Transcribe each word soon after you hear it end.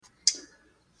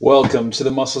Welcome to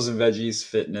the Muscles and Veggies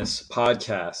Fitness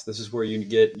Podcast. This is where you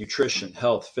get nutrition,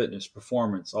 health, fitness,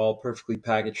 performance, all perfectly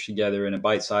packaged together in a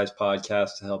bite-sized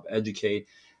podcast to help educate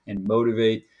and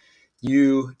motivate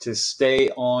you to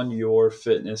stay on your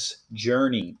fitness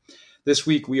journey. This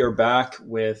week, we are back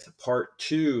with part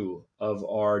 2 of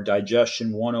our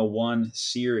Digestion 101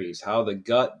 series, how the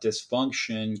gut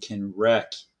dysfunction can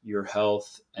wreck your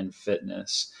health and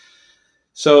fitness.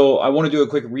 So I want to do a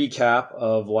quick recap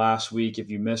of last week. If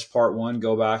you missed part 1,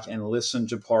 go back and listen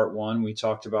to part 1. We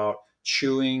talked about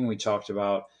chewing. We talked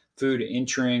about food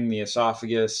entering the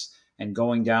esophagus and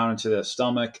going down into the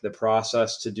stomach, the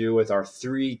process to do with our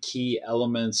 3 key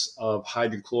elements of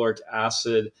hydrochloric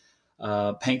acid,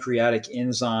 pancreatic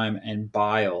enzyme, and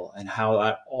bile, and how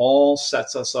that all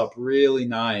sets us up really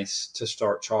nice to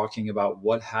start talking about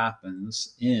what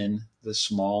happens in the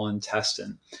small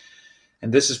intestine.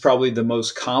 And this is probably the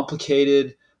most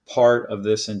complicated part of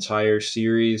this entire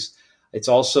series. It's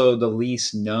also the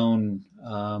least known,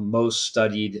 most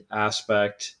studied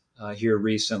aspect here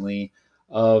recently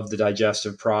of the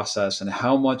digestive process, and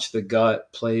how much the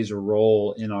gut plays a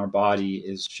role in our body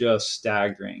is just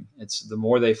staggering. It's the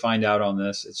more they find out on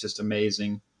this, it's just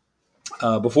amazing.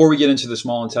 Before we get into the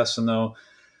small intestine, though,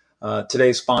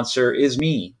 today's sponsor is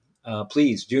me.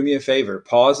 Please do me a favor,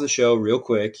 pause the show real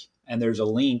quick, and there's a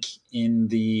link in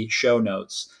the show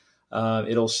notes.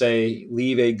 It'll say,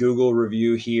 leave a Google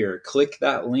review here. Click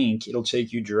that link. It'll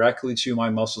take you directly to my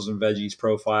Muscles and Veggies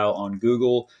profile on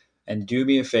Google. And do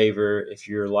me a favor, if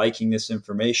you're liking this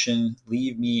information,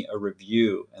 leave me a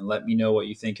review and let me know what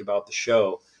you think about the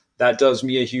show. That does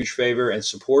me a huge favor and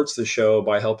supports the show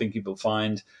by helping people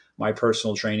find my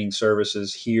personal training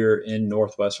services here in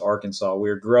Northwest Arkansas.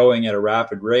 We're growing at a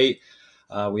rapid rate.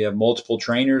 We have multiple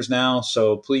trainers now,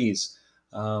 so please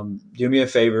do me a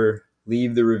favor,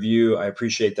 leave the review. I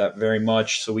appreciate that very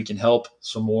much so we can help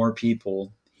some more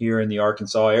people here in the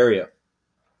Arkansas area.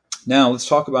 Now, let's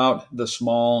talk about the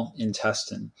small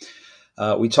intestine.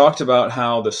 We talked about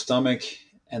how the stomach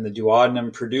and the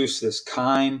duodenum produce this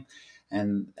chyme,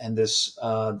 and this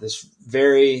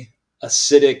very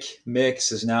acidic mix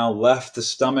has now left the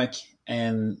stomach,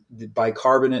 and the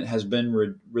bicarbonate has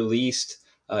been released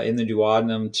in the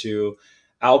duodenum to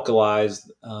alkalize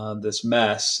this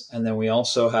mess. And then we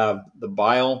also have the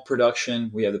bile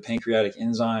production. We have the pancreatic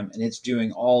enzyme, and it's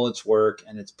doing all its work,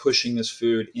 and it's pushing this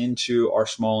food into our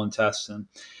small intestine.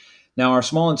 Now, our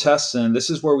small intestine, this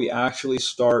is where we actually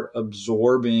start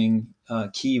absorbing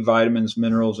key vitamins,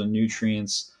 minerals, and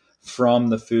nutrients from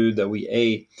the food that we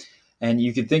ate. And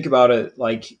you could think about it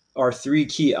like our 3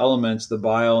 key elements, the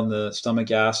bile and the stomach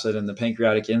acid and the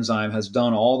pancreatic enzyme, has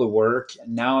done all the work.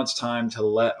 And now it's time to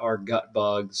let our gut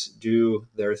bugs do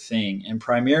their thing. And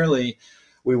primarily,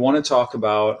 we want to talk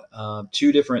about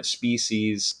 2 different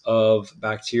species of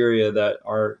bacteria that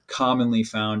are commonly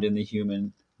found in the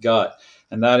human gut.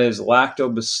 And that is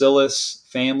Lactobacillus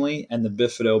family and the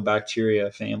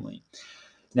Bifidobacteria family.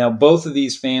 Now, both of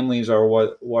these families are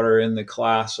what are in the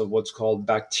class of what's called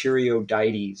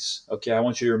Bacteroidetes. Okay, I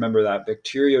want you to remember that.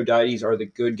 Bacteroidetes are the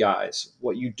good guys.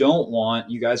 What you don't want,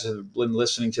 you guys have been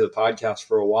listening to the podcast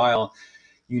for a while,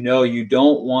 you know you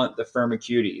don't want the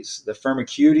Firmicutes. The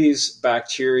Firmicutes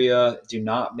bacteria do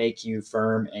not make you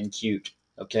firm and cute,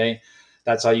 okay?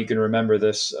 That's how you can remember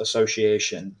this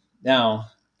association. Now,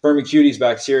 Firmicutes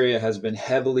bacteria has been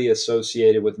heavily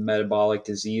associated with metabolic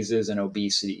diseases and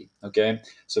obesity, okay?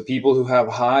 So people who have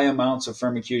high amounts of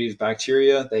Firmicutes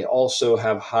bacteria, they also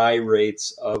have high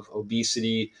rates of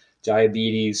obesity,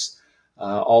 diabetes,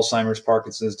 Alzheimer's,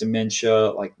 Parkinson's, dementia,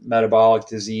 like metabolic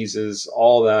diseases,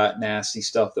 all that nasty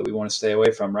stuff that we want to stay away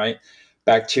from, right?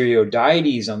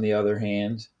 Bacteroidetes, on the other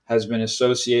hand, has been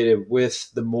associated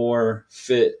with the more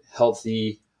fit,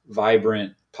 healthy,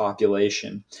 vibrant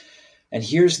population. And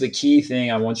here's the key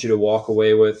thing I want you to walk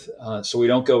away with, so we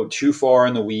don't go too far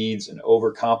in the weeds and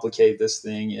overcomplicate this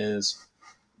thing, is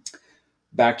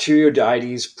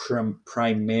Bacteroidetes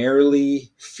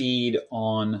primarily feed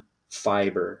on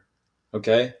fiber,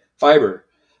 okay? Fiber,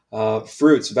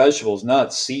 fruits, vegetables,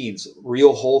 nuts, seeds,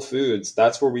 real whole foods.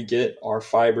 That's where we get our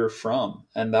fiber from.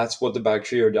 And that's what the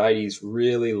Bacteroidetes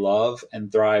really love and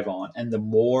thrive on. And the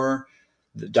more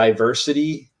the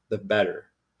diversity, the better,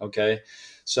 okay?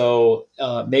 So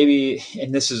maybe,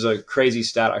 and this is a crazy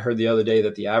stat I heard the other day,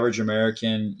 that the average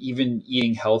American, even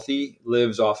eating healthy,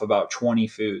 lives off about 20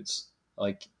 foods,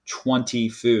 like 20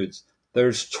 foods.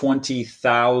 There's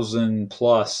 20,000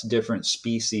 plus different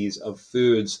species of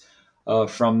foods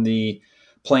from the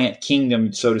plant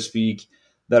kingdom, so to speak,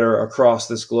 that are across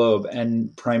this globe.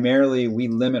 And primarily we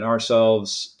limit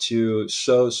ourselves to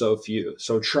so few.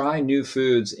 So try new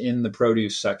foods in the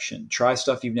produce section. Try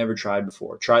stuff you've never tried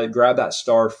before. Grab that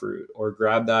star fruit or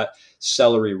grab that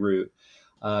celery root.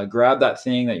 Grab that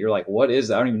thing that you're like, what is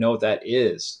that? I don't even know what that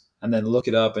is. And then look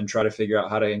it up and try to figure out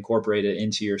how to incorporate it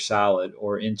into your salad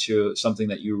or into something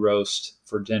that you roast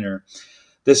for dinner.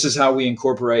 This is how we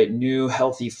incorporate new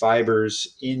healthy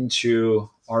fibers into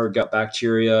our gut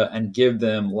bacteria and give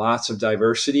them lots of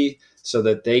diversity so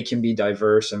that they can be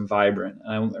diverse and vibrant.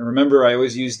 And remember, I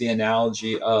always use the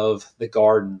analogy of the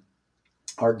garden.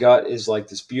 Our gut is like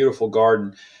this beautiful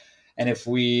garden. And if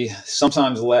we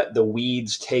sometimes let the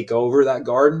weeds take over that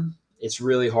garden, it's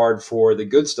really hard for the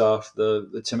good stuff,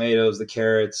 the tomatoes, the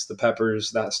carrots, the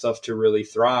peppers, that stuff to really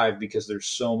thrive because there's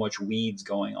so much weeds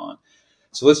going on.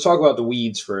 So let's talk about the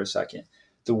weeds for a second.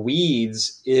 The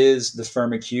weeds is the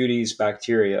Firmicutes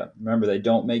bacteria. Remember, they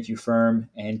don't make you firm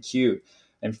and cute.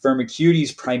 And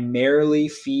Firmicutes primarily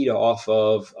feed off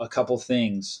of a couple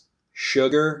things: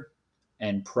 sugar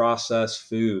and processed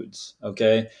foods.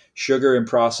 Okay, sugar and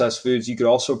processed foods. You could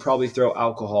also probably throw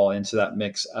alcohol into that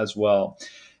mix as well.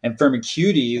 And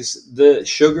Firmicutes, the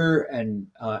sugar and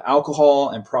alcohol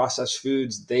and processed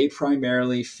foods, they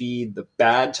primarily feed the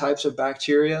bad types of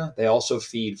bacteria. They also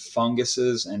feed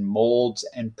funguses and molds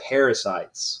and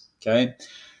parasites. Okay.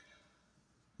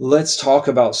 Let's talk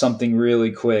about something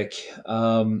really quick.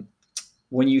 When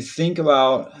you think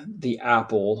about the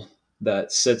apple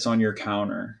that sits on your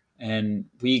counter and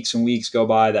weeks go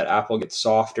by, that apple gets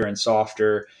softer and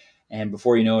softer. And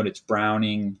before you know it, it's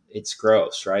browning. It's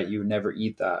gross, right? You would never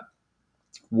eat that.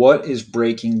 What is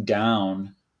breaking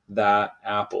down that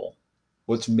apple?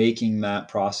 What's making that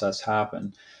process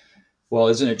happen? Well,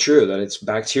 isn't it true that it's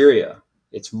bacteria,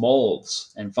 it's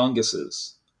molds and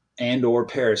funguses and or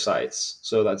parasites?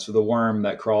 So that's the worm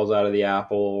that crawls out of the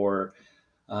apple or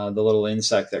the little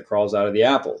insect that crawls out of the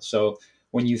apple. So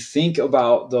when you think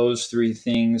about those three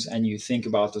things and you think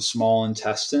about the small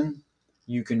intestine,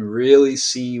 you can really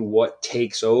see what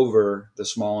takes over the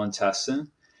small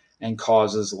intestine and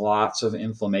causes lots of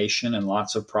inflammation and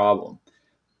lots of problem.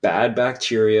 Bad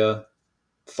bacteria,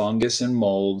 fungus and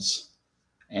molds,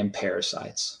 and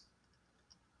parasites,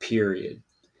 period.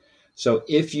 So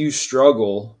if you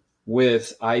struggle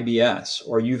with IBS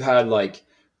or you've had like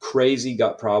crazy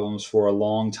gut problems for a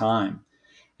long time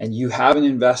and you haven't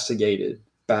investigated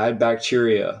bad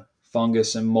bacteria,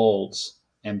 fungus and molds,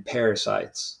 and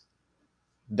parasites,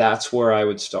 that's where I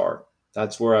would start.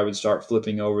 That's where I would start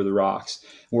flipping over the rocks.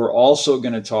 We're also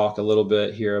going to talk a little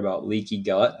bit here about leaky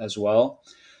gut as well.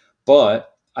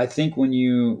 But I think when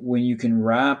you can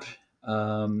wrap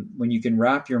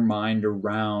your mind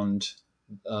around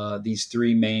these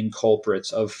three main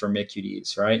culprits of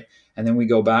Firmicutes, right, and then we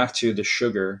go back to the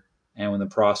sugar and when the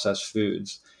processed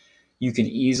foods, you can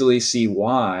easily see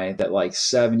why that like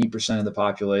 70% of the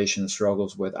population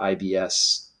struggles with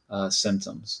IBS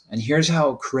symptoms. And here's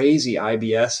how crazy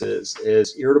IBS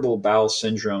is irritable bowel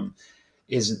syndrome.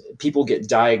 Is people get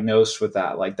diagnosed with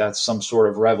that like that's some sort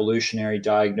of revolutionary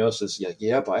diagnosis. Like,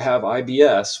 yep, I have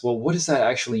IBS. Well, what does that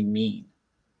actually mean?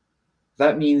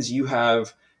 That means you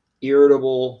have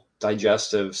irritable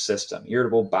digestive system,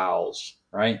 irritable bowels,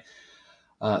 right?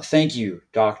 Thank you,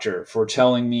 doctor, for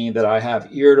telling me that I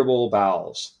have irritable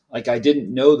bowels. Like I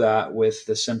didn't know that with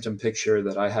the symptom picture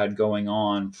that I had going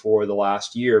on for the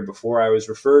last year before I was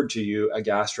referred to you, a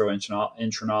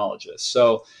gastroenterologist.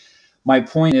 So my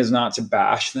point is not to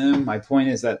bash them. My point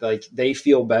is that like they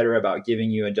feel better about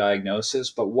giving you a diagnosis,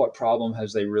 but what problem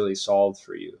has they really solved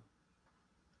for you?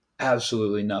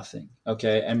 Absolutely nothing.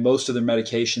 Okay. And most of the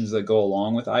medications that go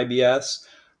along with IBS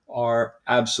are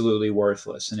absolutely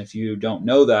worthless. And if you don't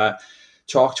know that,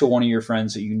 talk to one of your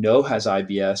friends that you know has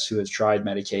IBS who has tried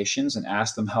medications and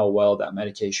ask them how well that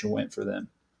medication went for them.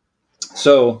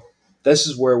 So this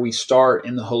is where we start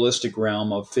in the holistic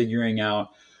realm of figuring out,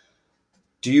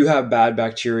 do you have bad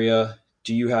bacteria?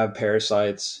 Do you have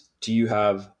parasites? Do you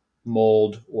have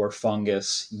mold or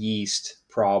fungus, yeast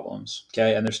problems?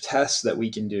 Okay. And there's tests that we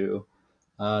can do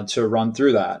to run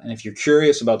through that. And if you're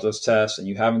curious about those tests and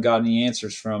you haven't got any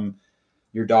answers from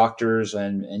your doctors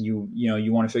and you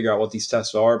want to figure out what these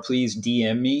tests are, please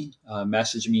DM me,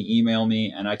 message me, email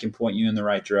me, and I can point you in the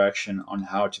right direction on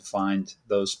how to find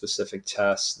those specific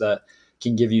tests that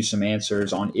can give you some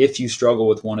answers on if you struggle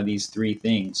with one of these three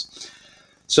things.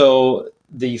 So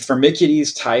the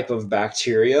Firmicutes type of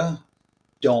bacteria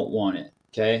don't want it,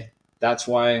 okay? That's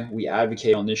why we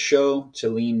advocate on this show to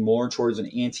lean more towards an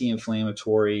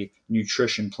anti-inflammatory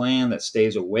nutrition plan that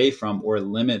stays away from or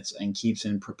limits and keeps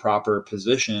in proper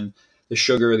position the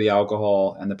sugar, the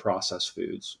alcohol, and the processed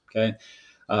foods, okay?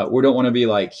 We don't want to be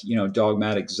like,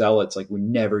 dogmatic zealots, like we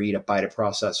never eat a bite of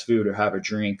processed food or have a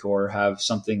drink or have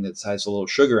something that has a little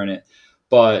sugar in it.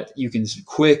 But you can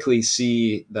quickly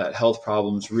see that health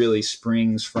problems really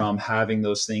springs from having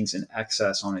those things in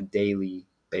excess on a daily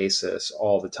basis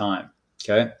all the time.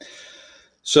 Okay.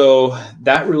 So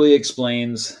that really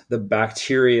explains the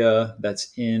bacteria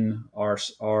that's in our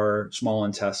small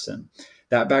intestine.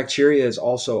 That bacteria is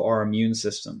also our immune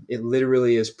system. It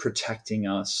literally is protecting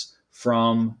us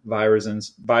from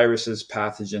viruses,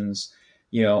 pathogens,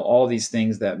 all these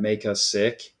things that make us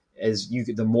sick.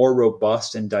 The more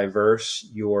robust and diverse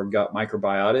your gut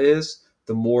microbiota is,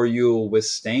 the more you'll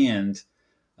withstand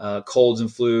colds and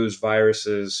flus,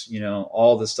 viruses,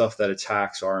 all the stuff that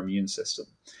attacks our immune system.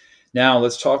 Now,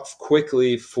 let's talk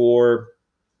quickly for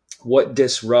what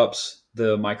disrupts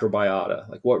the microbiota.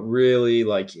 Like what really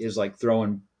is like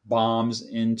throwing bombs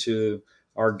into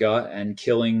our gut and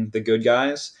killing the good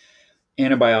guys.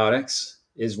 Antibiotics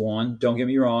is one. Don't get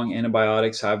me wrong,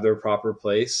 antibiotics have their proper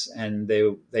place and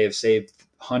they have saved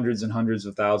hundreds and hundreds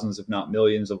of thousands, if not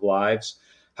millions of lives.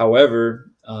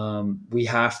 However, we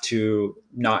have to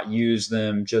not use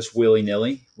them just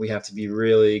willy-nilly. We have to be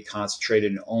really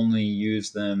concentrated and only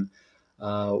use them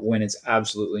when it's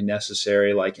absolutely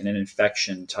necessary, like in an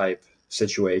infection type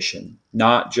situation,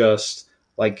 not just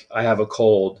like I have a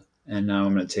cold and now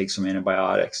I'm going to take some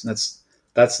antibiotics. And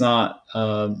that's not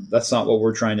what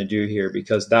we're trying to do here,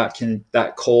 because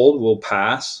that cold will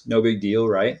pass, no big deal,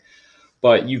 right?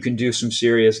 But you can do some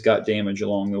serious gut damage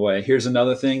along the way. Here's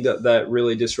another thing that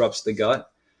really disrupts the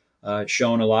gut,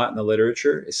 shown a lot in the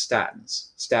literature, is statins.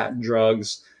 Statin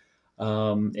drugs,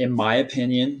 in my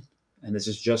opinion, and this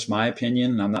is just my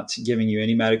opinion, and I'm not giving you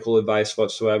any medical advice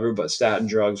whatsoever, but statin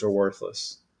drugs are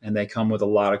worthless and they come with a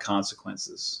lot of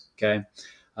consequences. Okay.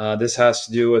 This has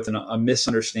to do with a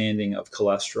misunderstanding of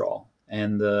cholesterol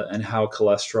and how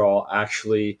cholesterol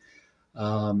actually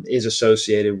is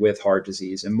associated with heart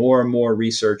disease. And more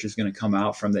research is going to come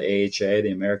out from the AHA,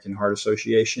 the American Heart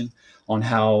Association, on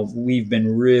how we've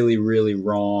been really, really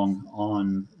wrong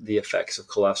on the effects of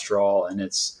cholesterol and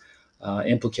its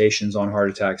implications on heart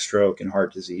attack, stroke, and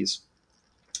heart disease.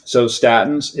 So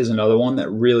statins is another one that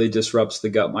really disrupts the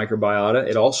gut microbiota.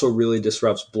 It also really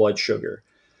disrupts blood sugar.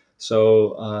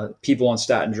 So people on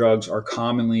statin drugs are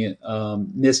commonly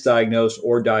misdiagnosed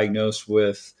or diagnosed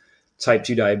with type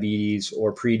 2 diabetes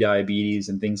or pre-diabetes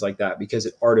and things like that because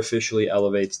it artificially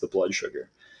elevates the blood sugar.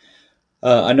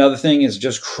 Another thing is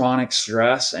just chronic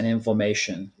stress and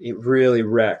inflammation. It really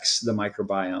wrecks the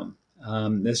microbiome.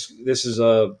 This is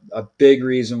a big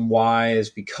reason why,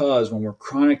 is because when we're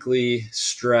chronically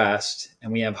stressed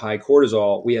and we have high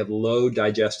cortisol, we have low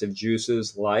digestive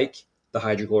juices like the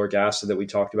hydrochloric acid that we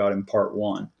talked about in part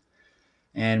 1.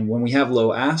 And when we have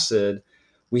low acid,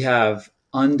 we have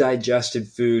undigested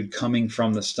food coming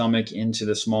from the stomach into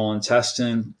the small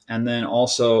intestine, and then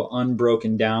also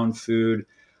unbroken down food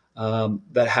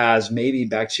that has maybe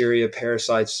bacteria,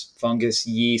 parasites, fungus,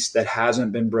 yeast that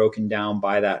hasn't been broken down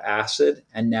by that acid.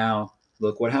 And now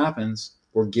look what happens.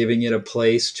 We're giving it a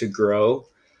place to grow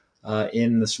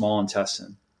in the small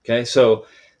intestine. Okay, so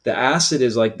the acid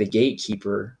is like the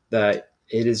gatekeeper, that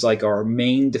it is like our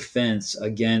main defense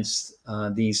against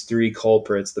these three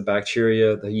culprits: the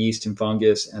bacteria, the yeast and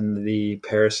fungus, and the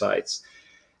parasites.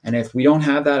 And if we don't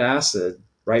have that acid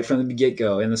right from the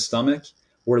get-go in the stomach,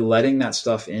 we're letting that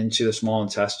stuff into the small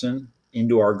intestine,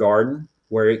 into our garden,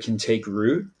 where it can take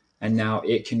root, and now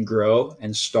it can grow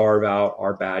and starve out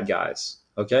our bad guys.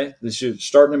 Okay, this is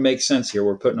starting to make sense here.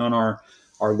 We're putting on our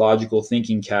logical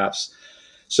thinking caps.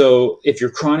 So if you're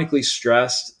chronically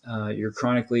stressed, you're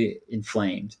chronically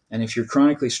inflamed. And if you're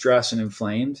chronically stressed and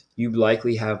inflamed, you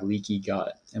likely have leaky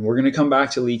gut. And we're going to come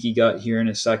back to leaky gut here in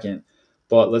a second.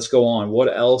 But let's go on.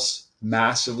 What else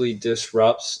massively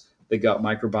disrupts the gut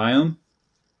microbiome?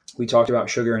 We talked about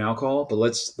sugar and alcohol, but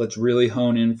let's really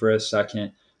hone in for a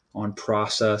second on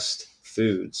processed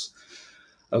foods.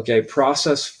 Okay,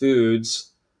 processed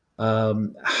foods.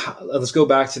 Let's go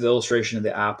back to the illustration of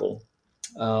the apple.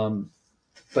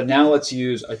 But now let's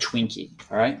use a Twinkie,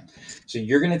 all right? So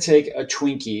you're going to take a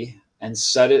Twinkie and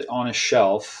set it on a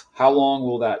shelf. How long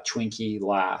will that Twinkie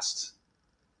last?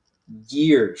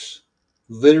 Years,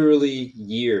 literally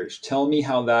years. Tell me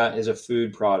how that is a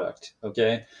food product,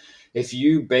 okay? If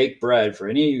you bake bread, for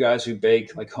any of you guys who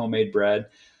bake like homemade bread,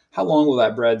 how long will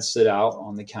that bread sit out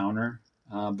on the counter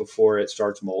before it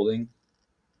starts molding?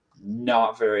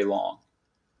 Not very long.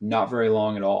 Not very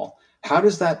long at all. How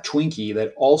does that Twinkie,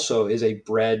 that also is a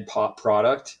bread pop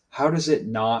product, how does it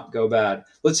not go bad?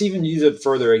 Let's even use a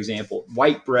further example.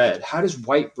 White bread. How does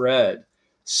white bread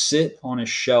sit on a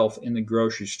shelf in the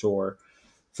grocery store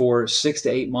for 6 to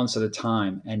 8 months at a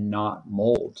time and not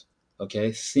mold.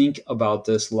 Okay, think about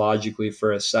this logically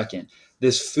for a second.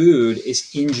 This food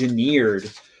is engineered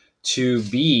to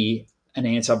be an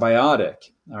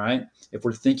antibiotic. All right. If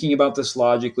we're thinking about this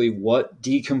logically, what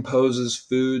decomposes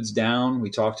foods down? We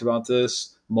talked about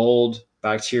this: mold,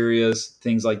 bacteria,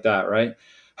 things like that, right?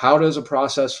 How does a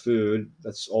processed food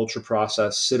that's ultra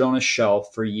processed sit on a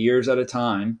shelf for years at a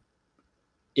time?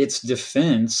 Its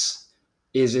defense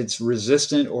is it's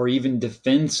resistant or even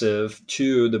defensive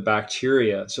to the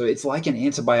bacteria. So it's like an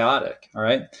antibiotic. All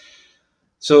right.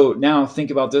 So now think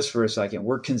about this for a second.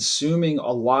 We're consuming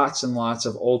lots and lots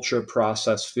of ultra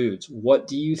processed foods. What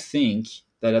do you think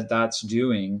that's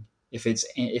doing if it's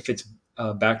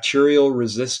bacterial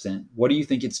resistant? What do you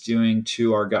think it's doing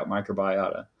to our gut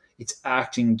microbiota? It's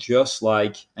acting just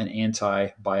like an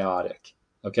antibiotic.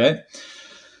 Okay.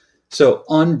 So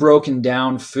unbroken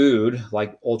down food,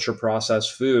 like ultra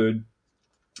processed food,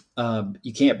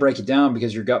 you can't break it down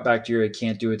because your gut bacteria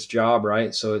can't do its job,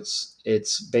 right? So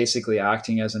it's basically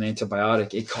acting as an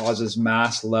antibiotic. It causes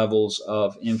mass levels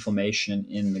of inflammation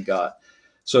in the gut.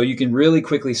 So you can really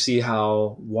quickly see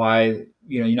why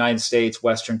United States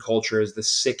Western culture is the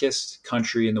sickest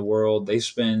country in the world. They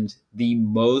spend the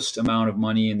most amount of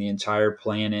money in the entire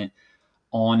planet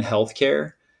on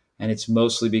healthcare, and it's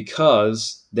mostly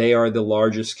because they are the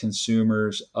largest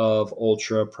consumers of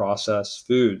ultra processed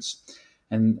foods.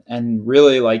 And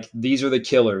really, like, these are the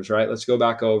killers, right? Let's go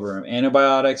back over them: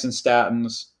 antibiotics and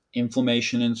statins,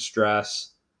 inflammation and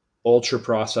stress, ultra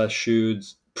processed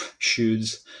foods,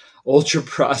 ultra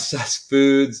processed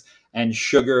foods, and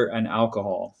sugar and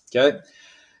alcohol. Okay.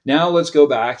 Now let's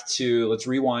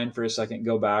rewind for a second,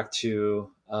 go back to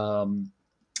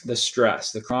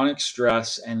the chronic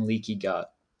stress and leaky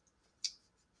gut.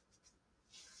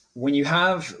 When you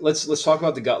have, let's talk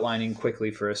about the gut lining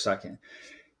quickly for a second.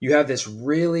 You have this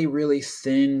really, really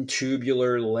thin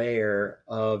tubular layer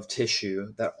of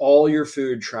tissue that all your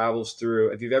food travels through.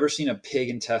 If you've ever seen a pig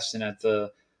intestine at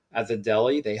the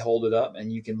deli, they hold it up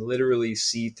and you can literally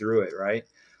see through it, right?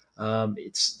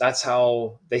 That's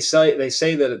how they say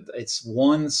that it's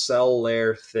one cell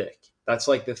layer thick. That's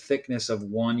like the thickness of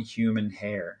one human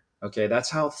hair. Okay, that's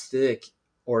how thick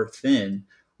or thin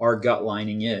our gut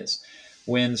lining is.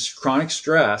 When chronic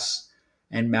stress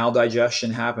and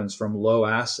maldigestion happens from low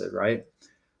acid, right?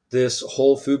 This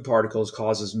whole food particles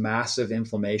causes massive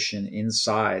inflammation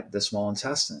inside the small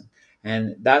intestine.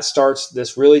 And that starts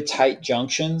this really tight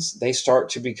junctions. They start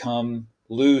to become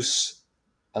loose,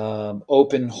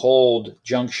 open hold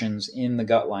junctions in the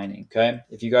gut lining. Okay.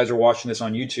 If you guys are watching this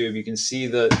on YouTube, you can see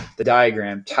the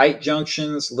diagram: tight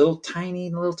junctions, little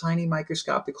tiny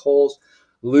microscopic holes.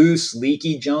 Loose,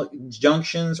 leaky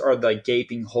junctions are the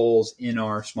gaping holes in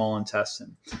our small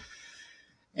intestine.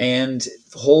 And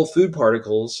whole food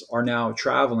particles are now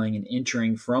traveling and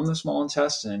entering from the small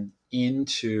intestine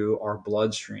into our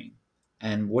bloodstream.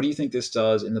 And what do you think this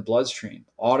does in the bloodstream?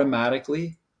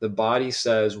 Automatically, the body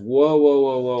says, whoa, whoa,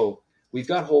 whoa, whoa. We've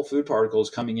got whole food particles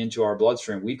coming into our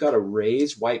bloodstream. We've got to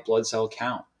raise white blood cell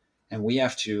count. And we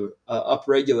have to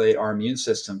upregulate our immune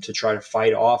system to try to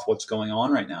fight off what's going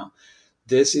on right now.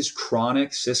 This is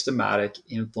chronic systematic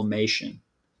inflammation.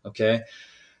 Okay.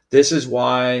 This is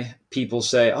why people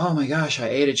say, oh my gosh, I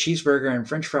ate a cheeseburger and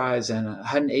French fries and I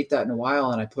hadn't ate that in a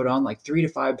while and I put on like 3 to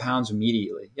 5 pounds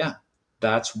immediately. Yeah,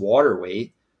 that's water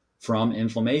weight from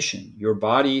inflammation. Your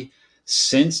body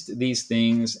sensed these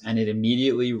things and it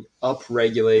immediately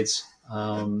upregulates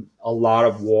a lot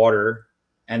of water.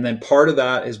 And then part of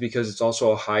that is because it's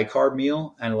also a high carb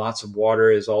meal and lots of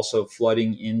water is also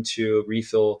flooding into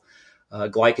refill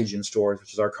glycogen stores,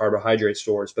 which is our carbohydrate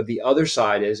stores. But the other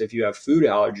side is if you have food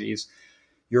allergies,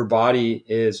 your body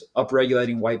is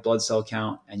upregulating white blood cell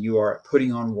count and you are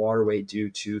putting on water weight due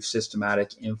to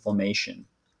systematic inflammation.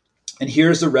 And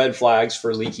here's the red flags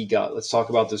for leaky gut. Let's talk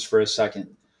about this for a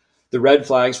second. The red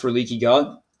flags for leaky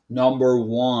gut: number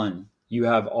one, you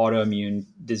have autoimmune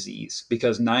disease,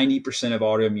 because 90% of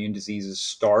autoimmune diseases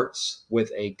starts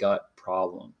with a gut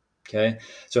problem. Okay.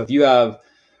 So if you have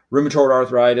rheumatoid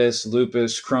arthritis,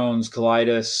 lupus, Crohn's,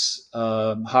 colitis,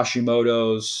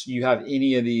 Hashimoto's, you have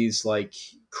any of these like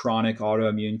chronic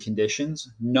autoimmune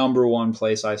conditions, number one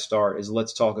place I start is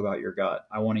let's talk about your gut.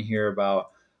 I want to hear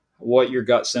about what your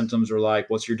gut symptoms are like.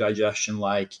 What's your digestion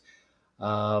like?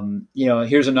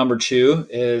 Here's a number two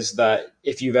is that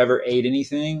if you've ever ate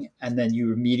anything and then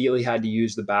you immediately had to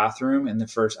use the bathroom in the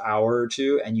first hour or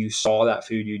two and you saw that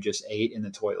food you just ate in the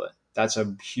toilet, that's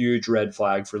a huge red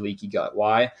flag for leaky gut.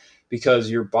 Why? Because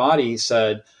your body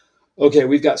said, okay,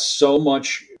 we've got so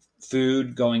much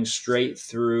food going straight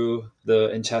through the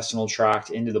intestinal tract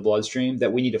into the bloodstream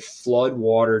that we need to flood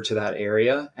water to that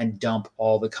area and dump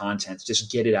all the contents.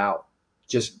 Just get it out.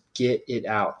 Just get it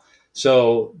out.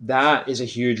 So that is a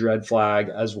huge red flag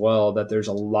as well, that there's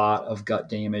a lot of gut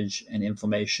damage and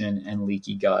inflammation and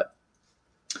leaky gut.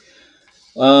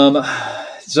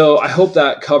 So I hope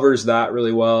that covers that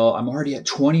really well. I'm already at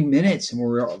 20 minutes and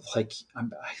we're like, I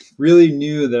really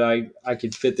knew that I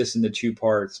could fit this into 2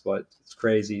 parts, but it's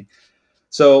crazy.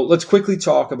 So let's quickly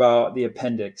talk about the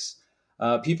appendix.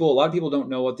 A lot of people don't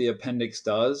know what the appendix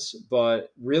does,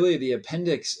 but really the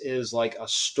appendix is like a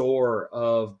store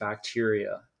of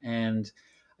bacteria. And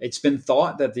it's been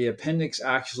thought that the appendix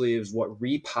actually is what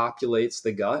repopulates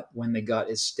the gut when the gut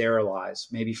is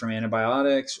sterilized, maybe from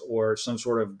antibiotics or some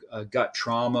sort of gut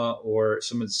trauma, or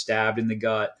someone stabbed in the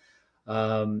gut,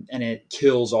 and it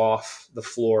kills off the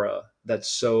flora that's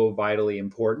so vitally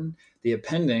important. The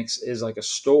appendix is like a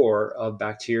store of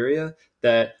bacteria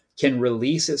that can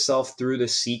release itself through the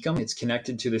cecum. It's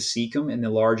connected to the cecum in the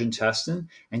large intestine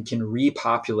and can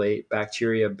repopulate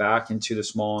bacteria back into the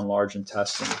small and large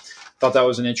intestine. Thought that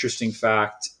was an interesting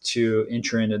fact to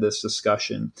enter into this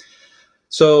discussion.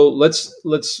 So let's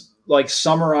like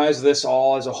summarize this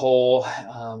all as a whole.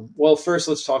 Well, first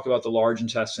let's talk about the large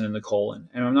intestine and the colon.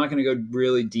 And I'm not going to go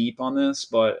really deep on this,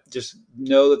 but just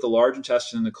know that the large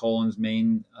intestine and the colon's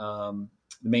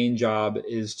main job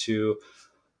is to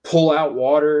pull out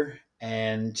water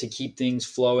and to keep things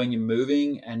flowing and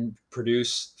moving and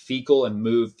produce fecal and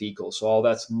move fecal. So all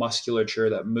that's musculature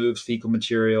that moves fecal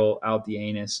material out the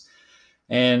anus.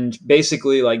 And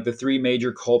basically, like the 3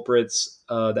 major culprits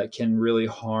that can really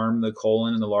harm the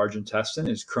colon and the large intestine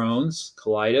is Crohn's,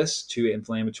 colitis, 2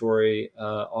 inflammatory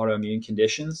autoimmune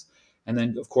conditions, and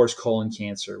then, of course, colon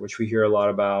cancer, which we hear a lot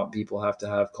about. People have to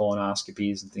have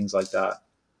colonoscopies and things like that.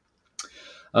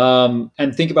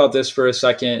 And think about this for a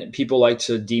second. People like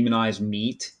to demonize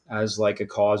meat as like a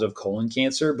cause of colon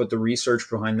cancer, but the research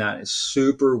behind that is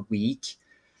super weak.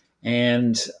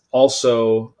 And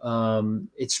also,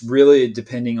 it's really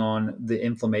depending on the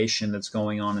inflammation that's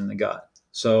going on in the gut.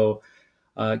 So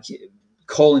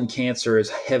colon cancer is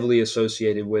heavily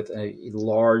associated with a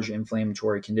large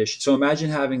inflammatory condition. So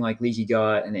imagine having like leaky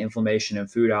gut and inflammation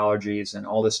and food allergies and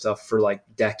all this stuff for like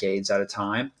decades at a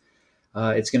time.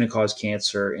 It's going to cause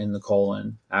cancer in the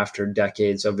colon after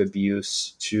decades of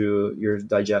abuse to your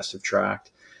digestive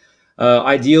tract.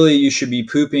 Ideally, you should be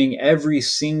pooping every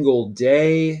single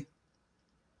day.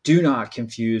 Do not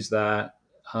confuse that.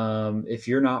 If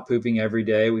you're not pooping every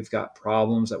day, we've got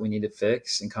problems that we need to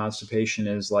fix. And constipation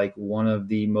is like one of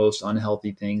the most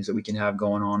unhealthy things that we can have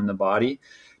going on in the body.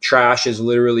 Trash is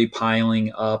literally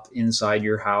piling up inside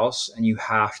your house, and you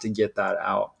have to get that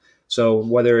out. So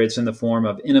whether it's in the form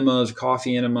of enemas,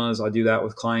 coffee enemas, I do that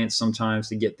with clients sometimes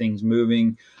to get things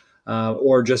moving,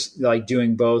 or just like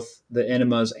doing both the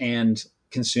enemas and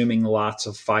consuming lots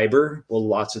of fiber will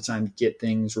lots of times get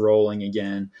things rolling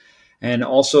again. And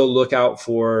also look out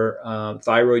for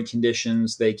thyroid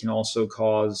conditions. They can also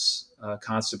cause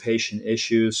constipation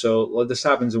issues. So this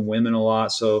happens in women a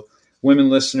lot. So women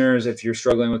listeners, if you're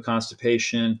struggling with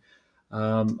constipation,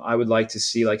 I would like to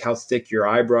see like how thick your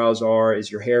eyebrows are.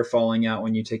 Is your hair falling out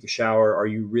when you take a shower? Are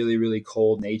you really, really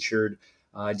cold natured?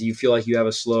 Do you feel like you have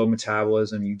a slow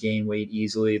metabolism? You gain weight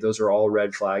easily? Those are all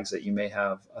red flags that you may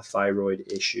have a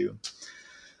thyroid issue.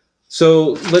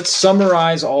 So let's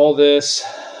summarize all this.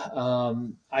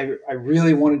 I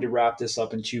really wanted to wrap this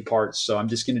up in 2 parts, so I'm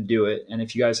just going to do it. And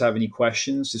if you guys have any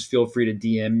questions, just feel free to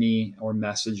DM me or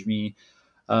message me.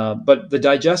 But the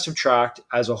digestive tract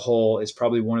as a whole is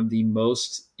probably one of the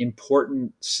most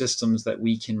important systems that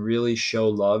we can really show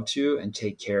love to and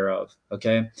take care of.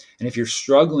 Okay. And if you're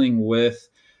struggling with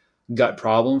gut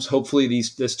problems, hopefully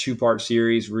this 2-part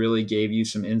series really gave you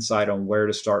some insight on where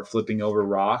to start flipping over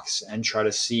rocks and try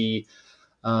to see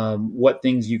what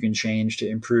things you can change to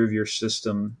improve your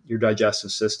system, your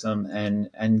digestive system,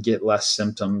 and get less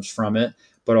symptoms from it,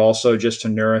 but also just to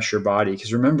nourish your body.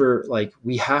 Because remember, like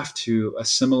we have to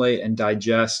assimilate and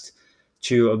digest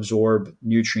to absorb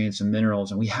nutrients and minerals.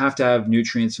 And we have to have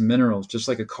nutrients and minerals, just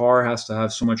like a car has to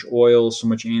have so much oil, so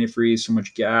much antifreeze, so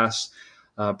much gas,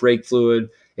 brake fluid.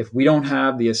 If we don't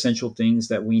have the essential things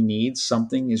that we need,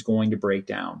 something is going to break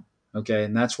down. Okay.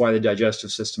 And that's why the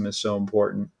digestive system is so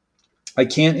important. I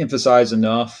can't emphasize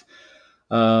enough.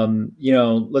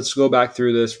 Let's go back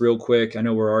through this real quick. I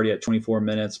know we're already at 24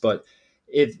 minutes, but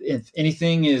if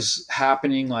anything is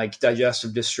happening like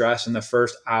digestive distress in the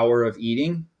first hour of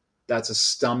eating, that's a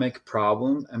stomach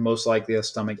problem and most likely a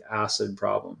stomach acid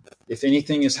problem. If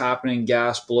anything is happening,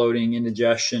 gas, bloating,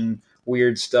 indigestion,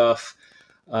 weird stuff,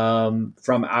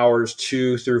 from hours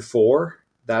 2 through 4,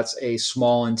 that's a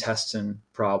small intestine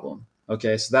problem.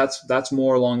 Okay, so that's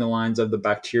more along the lines of the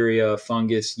bacteria,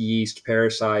 fungus, yeast,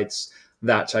 parasites,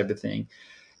 that type of thing.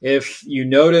 If you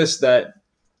notice that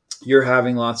you're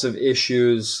having lots of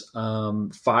issues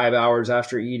 5 hours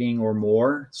after eating or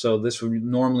more, so this would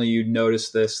normally you'd notice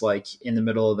this like in the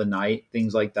middle of the night,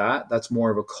 things like that. That's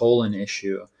more of a colon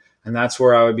issue, and that's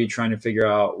where I would be trying to figure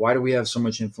out, why do we have so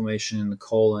much inflammation in the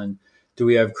colon? Do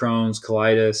we have Crohn's,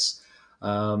 colitis?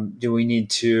 Do we need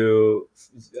to,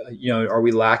 are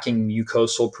we lacking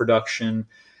mucosal production?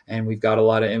 And we've got a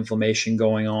lot of inflammation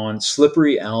going on.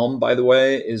 Slippery elm, by the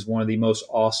way, is one of the most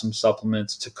awesome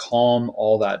supplements to calm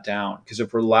all that down. Because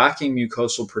if we're lacking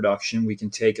mucosal production, we can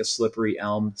take a slippery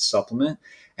elm supplement,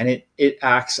 and it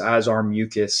acts as our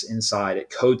mucus inside. It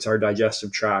coats our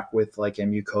digestive tract with like a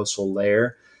mucosal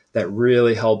layer that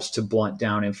really helps to blunt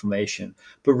down inflammation.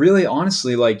 But really,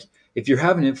 honestly, like if you're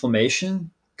having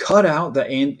inflammation, cut out the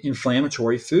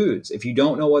inflammatory foods. If you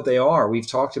don't know what they are, we've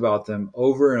talked about them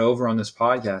over and over on this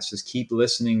podcast. Just keep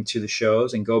listening to the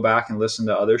shows and go back and listen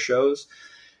to other shows.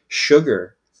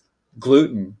 Sugar,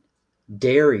 gluten,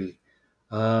 dairy,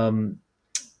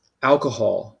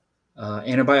 alcohol,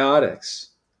 antibiotics,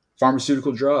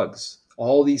 pharmaceutical drugs.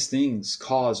 All these things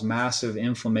cause massive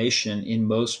inflammation in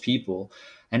most people.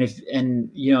 And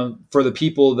for the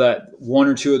people that one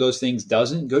or two of those things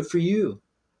doesn't, good for you.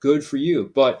 Good for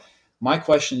you. But my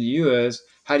question to you is,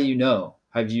 how do you know?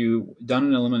 Have you done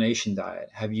an elimination diet?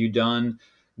 Have you done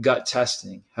gut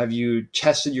testing? Have you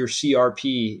tested your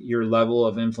CRP, your level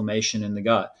of inflammation in the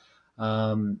gut?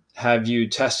 Have you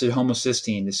tested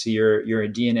homocysteine to see your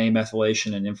DNA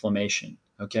methylation and inflammation?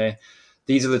 Okay.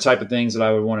 These are the type of things that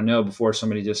I would want to know before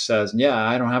somebody just says, yeah,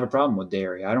 I don't have a problem with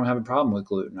dairy. I don't have a problem with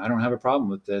gluten. I don't have a problem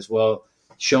with this. Well,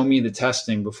 show me the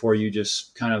testing before you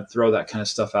just kind of throw that kind of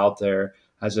stuff out there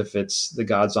as if it's the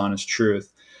God's honest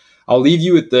truth. I'll leave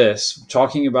you with this,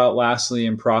 talking about lastly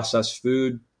in processed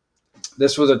food.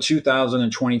 This was a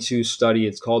 2022 study.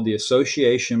 It's called the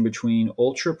Association Between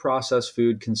Ultra Processed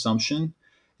Food Consumption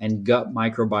and Gut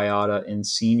Microbiota in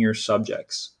Senior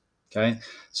Subjects. Okay.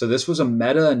 So this was a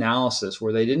meta-analysis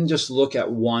where they didn't just look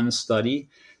at one study.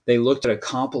 They looked at a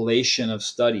compilation of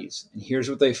studies. And here's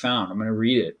what they found. I'm going to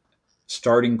read it.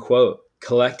 Starting quote: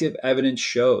 collective evidence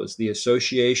shows the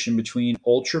association between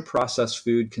ultra-processed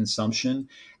food consumption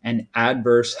and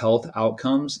adverse health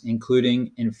outcomes,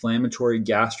 including inflammatory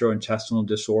gastrointestinal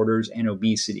disorders and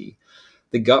obesity.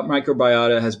 The gut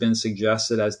microbiota has been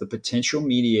suggested as the potential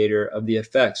mediator of the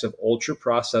effects of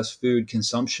ultra-processed food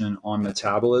consumption on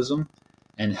metabolism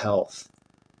and health.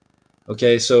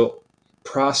 Okay, so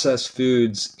processed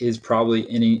foods is probably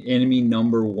enemy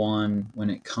number one when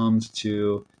it comes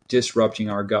to disrupting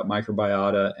our gut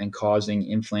microbiota and causing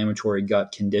inflammatory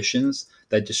gut conditions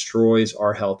that destroys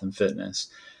our health and fitness.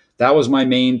 That was my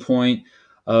main point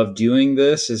of doing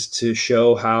this, is to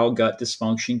show how gut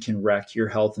dysfunction can wreck your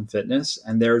health and fitness.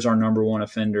 And there's our number one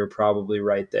offender probably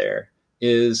right there,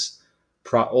 is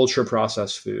ultra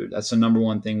processed food. That's the number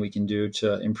one thing we can do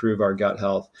to improve our gut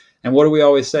health. And what do we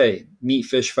always say? Meat,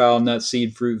 fish, fowl, nuts,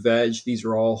 seed, fruit, veg. These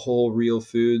are all whole, real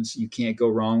foods. You can't go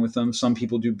wrong with them. Some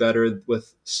people do better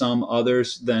with some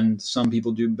others than some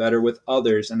people do better with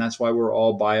others. And that's why we're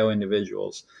all bio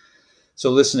individuals. So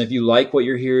listen, if you like what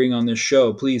you're hearing on this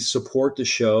show, please support the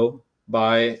show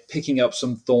by picking up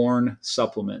some Thorne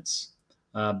supplements.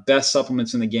 Best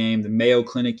supplements in the game. The Mayo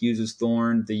Clinic uses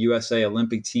Thorne. The USA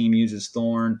Olympic team uses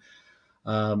Thorne.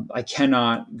 I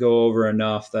cannot go over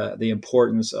enough the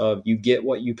importance of you get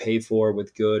what you pay for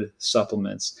with good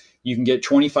supplements. You can get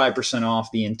 25%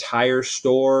 off the entire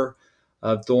store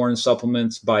of Thorne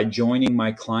supplements by joining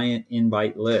my client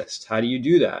invite list. How do you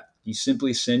do that? You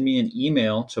simply send me an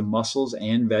email to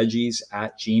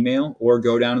musclesandveggies@gmail.com, or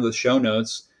go down to the show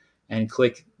notes and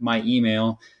click my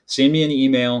email. Send me an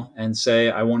email and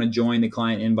say, I want to join the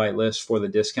client invite list for the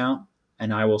discount,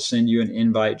 and I will send you an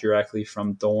invite directly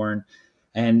from Thorne.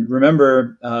 And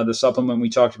remember the supplement we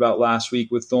talked about last week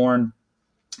with Thorne,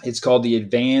 it's called the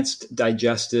Advanced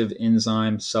Digestive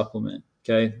Enzyme Supplement.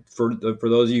 Okay. For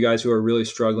those of you guys who are really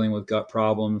struggling with gut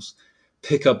problems,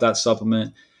 pick up that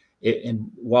supplement. And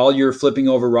while you're flipping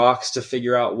over rocks to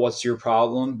figure out what's your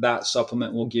problem, that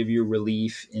supplement will give you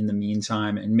relief in the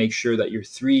meantime, and make sure that your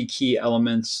three key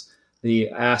elements,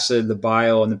 the acid, the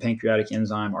bile, and the pancreatic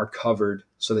enzyme, are covered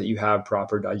so that you have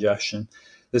proper digestion.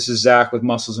 This is Zach with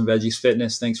Muscles and Veggies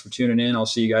Fitness. Thanks for tuning in. I'll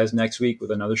see you guys next week with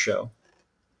another show.